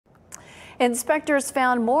Inspectors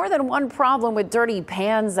found more than one problem with dirty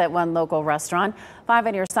pans at one local restaurant. 5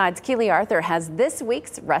 on your side's Keely Arthur has this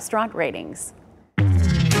week's restaurant ratings.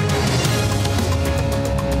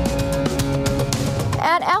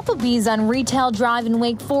 At Applebees on Retail Drive in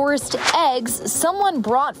Wake Forest, eggs someone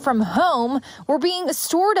brought from home were being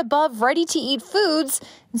stored above ready-to-eat foods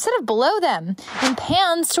instead of below them. And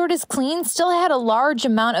pans stored as clean still had a large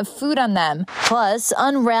amount of food on them. Plus,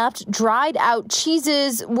 unwrapped, dried-out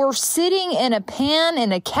cheeses were sitting in a pan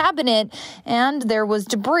in a cabinet, and there was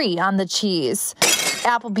debris on the cheese.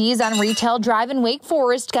 Applebees on Retail Drive in Wake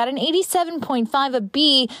Forest got an 87.5 a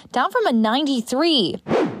B, down from a 93.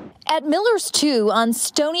 At Miller's 2 on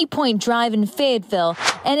Stony Point Drive in Fayetteville,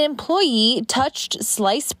 an employee touched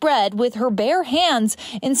sliced bread with her bare hands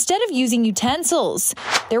instead of using utensils.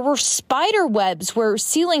 There were spider webs where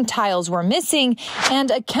ceiling tiles were missing,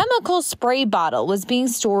 and a chemical spray bottle was being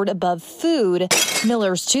stored above food.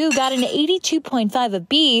 Miller's 2 got an 82.5 a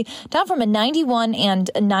B, down from a 91 and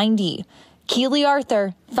a 90. Keely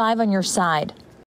Arthur, 5 on your side.